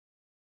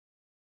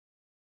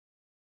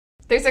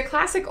There's a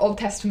classic Old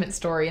Testament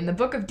story in the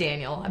book of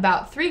Daniel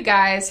about 3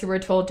 guys who were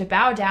told to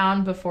bow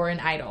down before an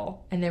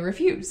idol, and they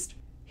refused.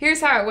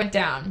 Here's how it went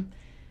down.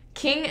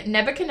 King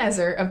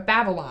Nebuchadnezzar of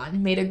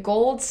Babylon made a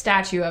gold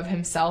statue of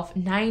himself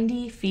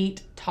 90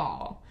 feet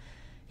tall.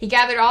 He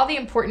gathered all the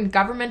important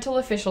governmental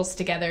officials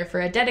together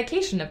for a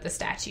dedication of the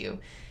statue,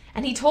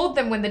 and he told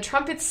them when the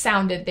trumpets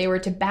sounded they were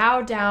to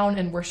bow down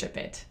and worship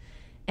it.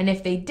 And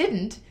if they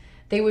didn't,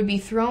 they would be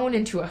thrown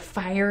into a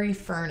fiery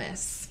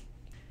furnace.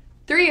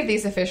 3 of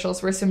these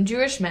officials were some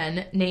Jewish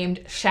men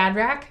named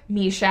Shadrach,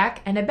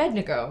 Meshach, and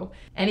Abednego.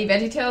 Any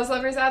VeggieTales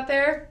lovers out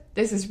there?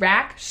 This is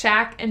Rack,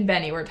 Shack, and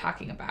Benny we're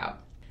talking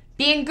about.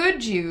 Being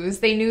good Jews,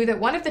 they knew that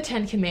one of the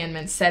 10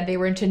 commandments said they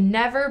were to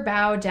never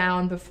bow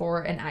down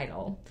before an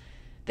idol.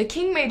 The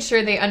king made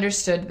sure they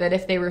understood that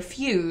if they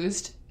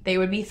refused, they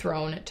would be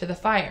thrown to the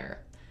fire.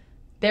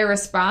 Their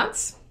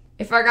response?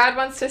 If our God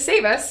wants to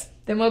save us,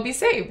 then we'll be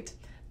saved.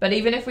 But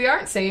even if we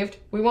aren't saved,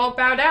 we won't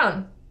bow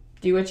down.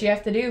 Do what you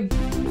have to do.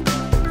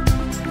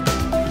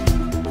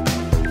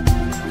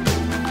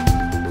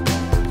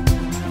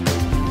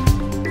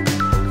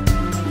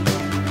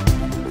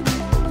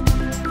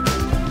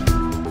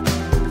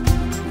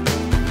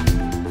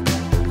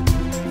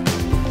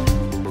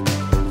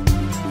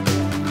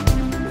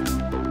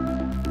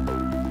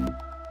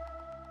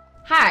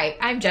 Hi,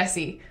 I'm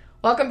Jessie.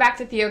 Welcome back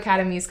to Theo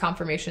Academy's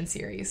Confirmation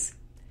series.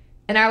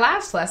 In our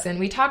last lesson,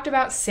 we talked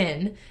about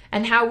sin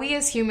and how we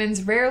as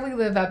humans rarely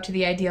live up to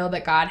the ideal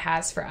that God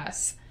has for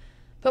us.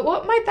 But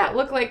what might that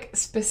look like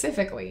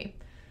specifically?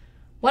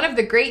 One of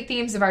the great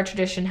themes of our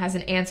tradition has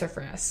an answer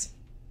for us.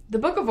 The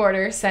Book of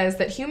Order says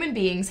that human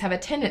beings have a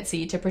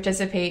tendency to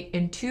participate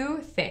in 2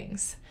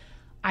 things: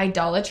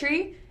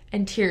 idolatry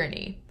and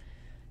tyranny.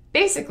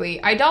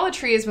 Basically,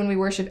 idolatry is when we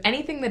worship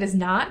anything that is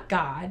not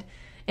God,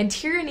 and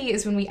tyranny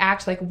is when we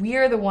act like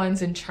we're the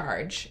ones in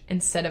charge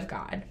instead of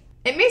God.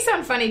 It may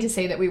sound funny to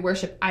say that we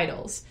worship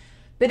idols,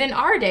 but in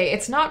our day,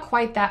 it's not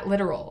quite that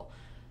literal.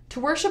 To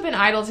worship an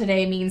idol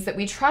today means that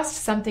we trust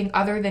something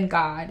other than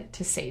God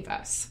to save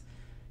us.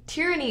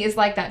 Tyranny is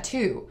like that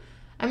too.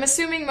 I'm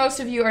assuming most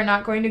of you are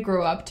not going to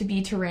grow up to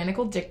be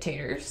tyrannical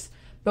dictators,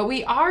 but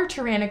we are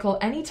tyrannical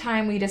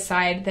anytime we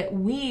decide that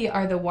we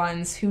are the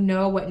ones who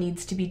know what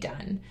needs to be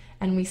done,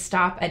 and we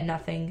stop at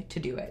nothing to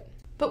do it.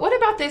 But what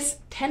about this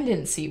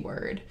tendency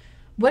word?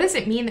 What does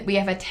it mean that we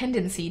have a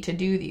tendency to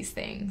do these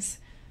things?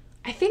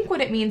 I think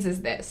what it means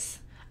is this.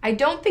 I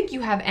don't think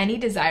you have any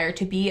desire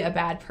to be a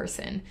bad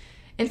person.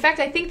 In fact,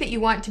 I think that you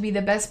want to be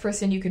the best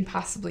person you can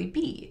possibly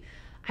be.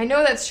 I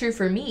know that's true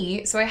for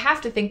me, so I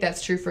have to think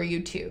that's true for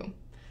you too.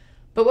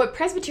 But what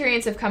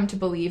Presbyterians have come to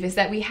believe is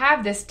that we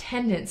have this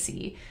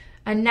tendency,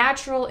 a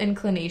natural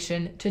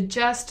inclination to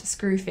just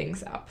screw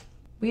things up.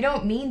 We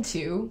don't mean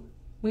to,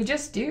 we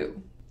just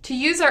do. To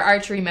use our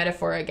archery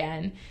metaphor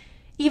again,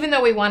 even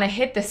though we want to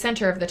hit the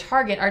center of the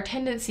target, our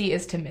tendency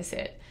is to miss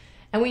it.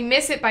 And we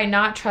miss it by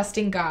not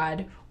trusting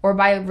God or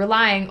by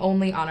relying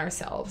only on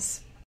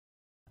ourselves.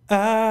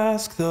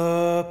 Ask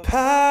the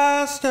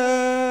pastor.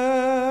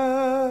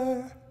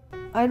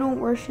 I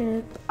don't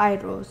worship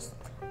idols.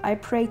 I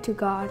pray to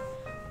God.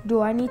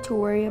 Do I need to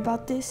worry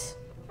about this?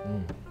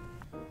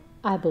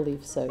 I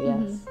believe so,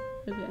 yes.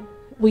 Okay.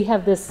 We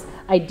have this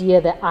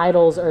idea that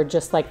idols are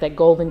just like that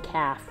golden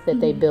calf that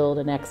they build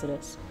in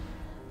Exodus.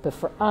 But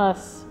for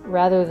us,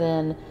 rather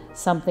than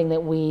something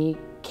that we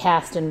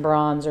cast in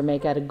bronze or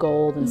make out of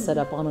gold and set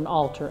up on an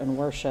altar and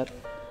worship,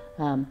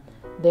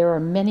 there are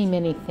many,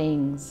 many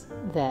things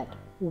that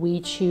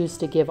we choose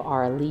to give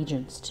our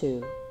allegiance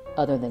to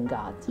other than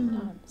God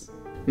sometimes.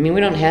 I mean, we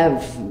don't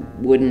have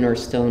wooden or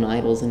stone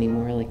idols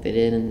anymore like they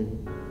did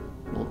in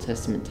Old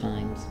Testament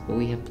times, but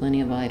we have plenty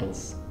of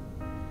idols.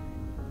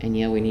 And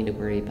yeah, we need to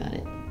worry about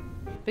it.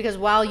 Because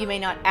while you may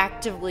not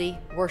actively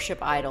worship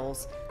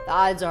idols, the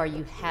odds are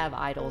you have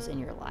idols in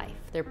your life.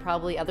 There are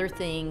probably other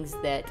things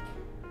that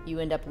you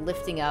end up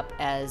lifting up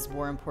as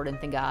more important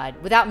than God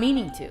without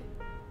meaning to.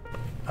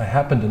 I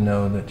happen to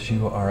know that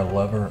you are a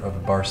lover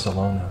of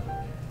Barcelona,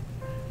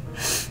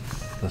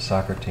 the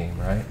soccer team,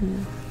 right?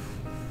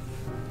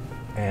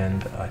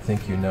 And I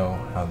think you know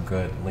how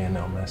good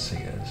Lionel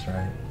Messi is,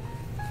 right?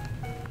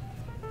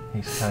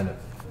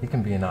 He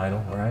can be an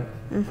idol, right?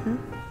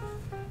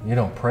 You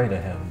don't pray to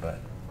him, but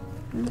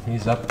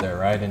he's up there,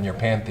 right, in your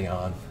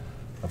pantheon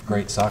of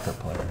great soccer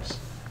players.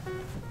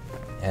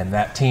 And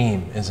that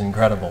team is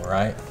incredible,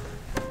 right?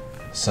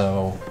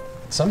 So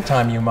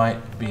sometime you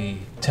might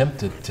be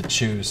tempted to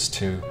choose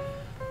to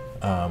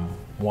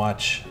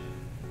watch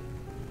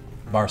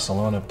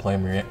Barcelona play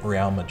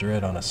Real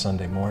Madrid on a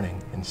Sunday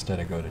morning instead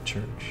of go to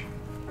church.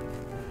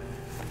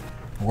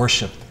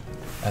 Worship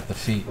at the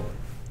feet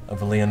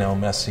of Lionel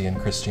Messi and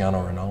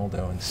Cristiano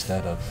Ronaldo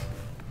instead of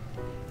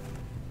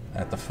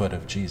at the foot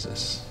of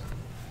Jesus.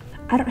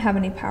 I don't have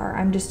any power.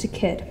 I'm just a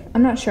kid.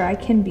 I'm not sure I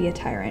can be a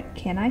tyrant,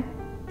 can I?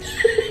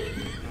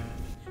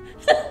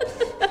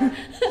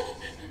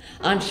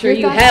 I'm sure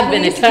you have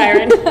been a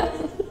tyrant.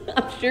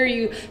 I'm sure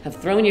you have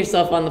thrown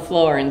yourself on the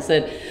floor and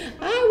said,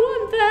 I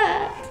want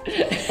that.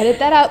 Edit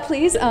that out,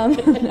 please.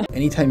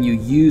 Anytime you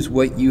use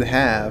what you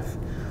have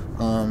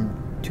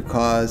to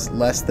cause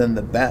less than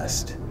the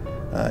best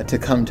to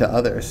come to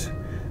others,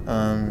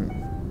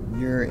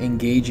 you're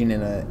engaging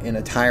in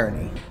a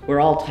tyranny.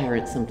 We're all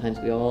tyrants sometimes.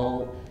 We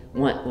all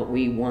want what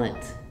we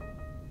want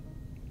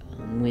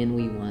when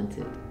we want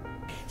it.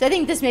 So I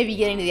think this may be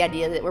getting to the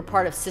idea that we're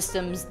part of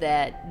systems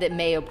that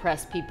may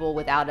oppress people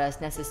without us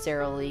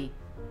necessarily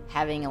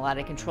having a lot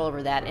of control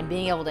over that, and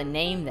being able to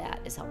name that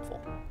is helpful.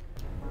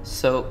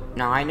 So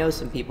now I know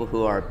some people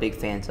who are big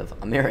fans of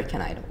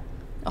American Idol.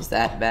 Is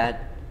that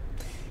bad?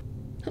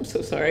 I'm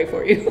so sorry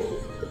for you.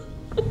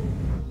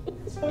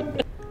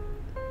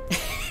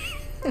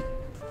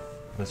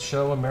 The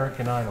show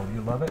American Idol,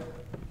 you love it?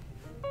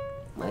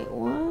 Wait,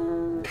 what?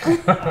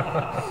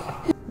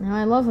 No,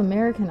 I love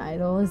American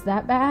Idol. Is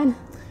that bad?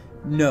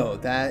 No,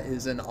 that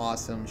is an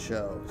awesome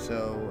show.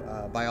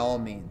 So by all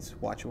means,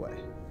 watch away.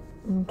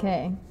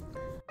 Okay.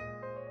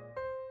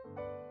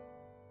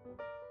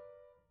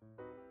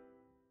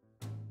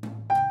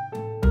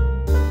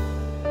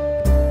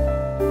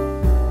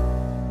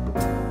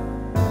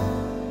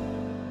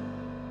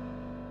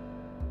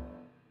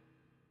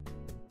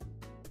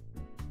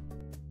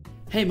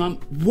 Hey, Mom.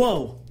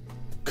 Whoa!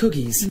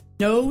 Cookies.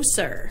 No,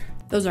 sir.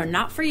 Those are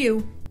not for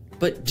you.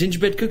 But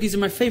gingerbread cookies are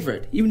my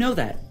favorite. You know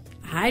that.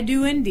 I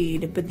do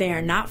indeed, but they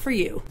are not for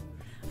you.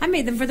 I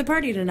made them for the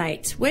party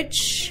tonight,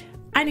 which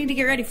I need to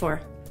get ready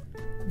for.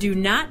 Do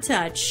not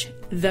touch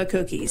the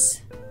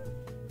cookies.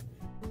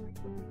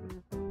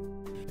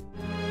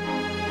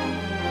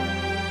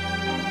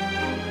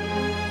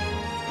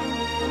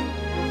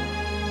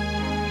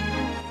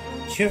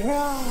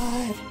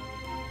 Gerard!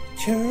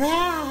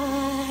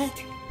 Gerard!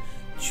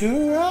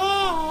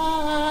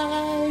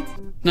 Gerard!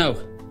 No.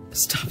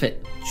 Stop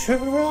it.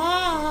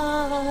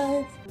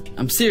 Gerard!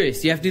 I'm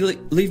serious. You have to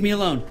leave me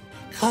alone.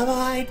 Come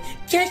on,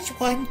 just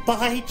one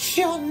bite.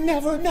 You'll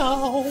never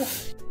know.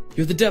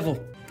 You're the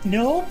devil.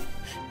 Nope.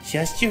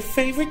 Just your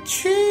favorite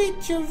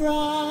treat,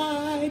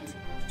 Gerard.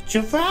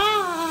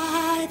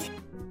 Gerard!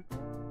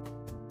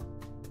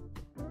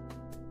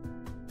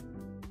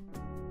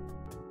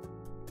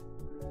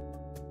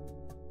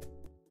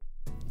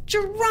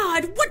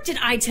 Gerard, what did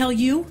I tell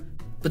you?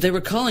 But they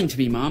were calling to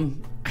me,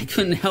 Mom. I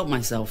couldn't help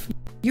myself.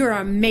 You're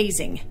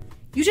amazing.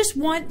 You just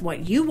want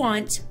what you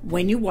want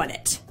when you want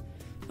it.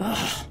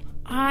 Ugh,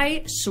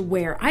 I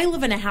swear, I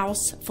live in a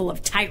house full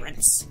of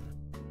tyrants.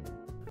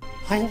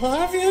 I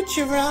love you,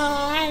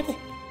 Gerard.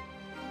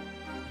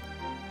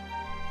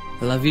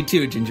 I love you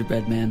too,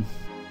 Gingerbread Man.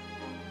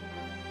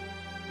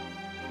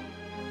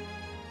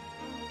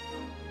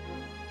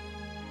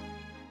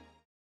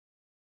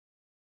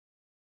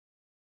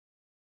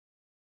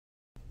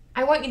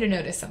 I want you to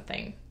notice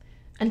something.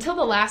 Until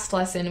the last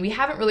lesson, we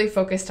haven't really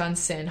focused on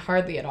sin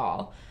hardly at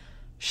all.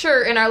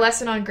 Sure, in our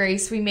lesson on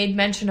grace, we made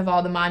mention of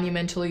all the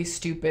monumentally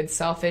stupid,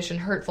 selfish,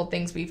 and hurtful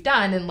things we've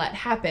done and let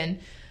happen,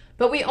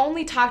 but we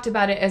only talked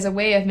about it as a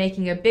way of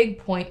making a big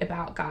point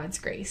about God's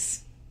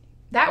grace.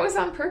 That was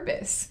on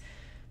purpose.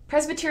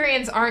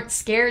 Presbyterians aren't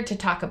scared to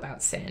talk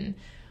about sin.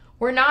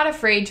 We're not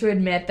afraid to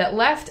admit that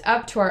left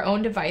up to our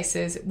own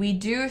devices, we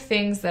do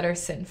things that are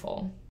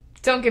sinful.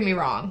 Don't get me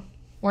wrong.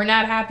 We're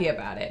not happy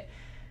about it.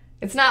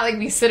 It's not like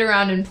we sit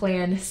around and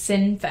plan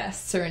sin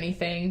fests or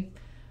anything.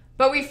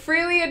 But we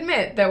freely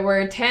admit that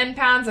we're 10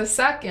 pounds of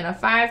suck in a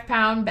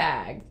 5-pound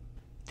bag.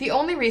 The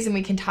only reason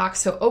we can talk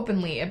so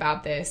openly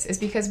about this is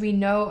because we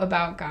know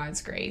about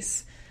God's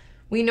grace.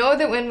 We know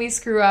that when we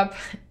screw up,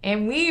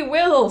 and we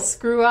will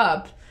screw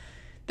up,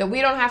 that we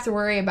don't have to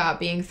worry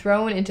about being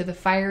thrown into the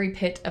fiery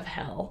pit of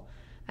hell.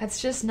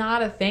 That's just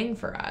not a thing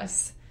for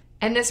us.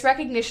 And this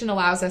recognition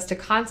allows us to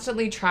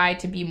constantly try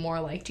to be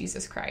more like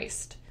Jesus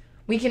Christ.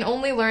 We can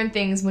only learn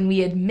things when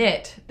we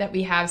admit that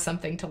we have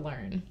something to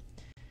learn.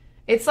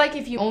 It's like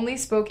if you only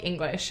spoke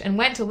English and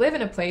went to live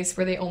in a place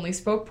where they only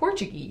spoke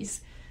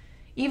Portuguese.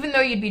 Even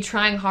though you'd be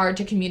trying hard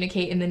to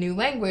communicate in the new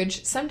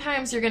language,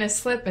 sometimes you're going to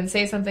slip and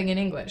say something in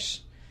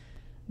English.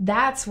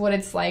 That's what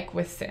it's like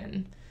with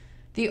sin.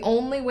 The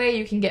only way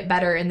you can get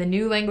better in the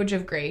new language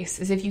of grace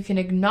is if you can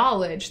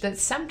acknowledge that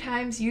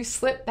sometimes you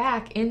slip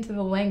back into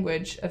the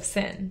language of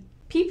sin.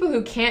 People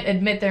who can't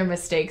admit their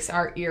mistakes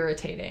are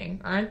irritating,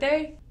 aren't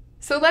they?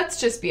 So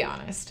let's just be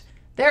honest.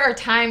 There are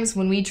times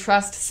when we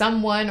trust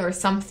someone or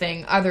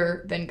something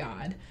other than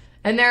God.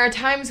 And there are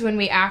times when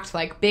we act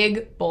like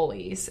big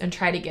bullies and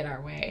try to get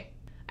our way.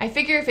 I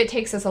figure if it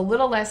takes us a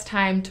little less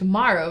time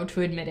tomorrow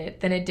to admit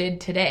it than it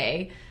did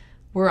today,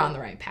 we're on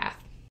the right path.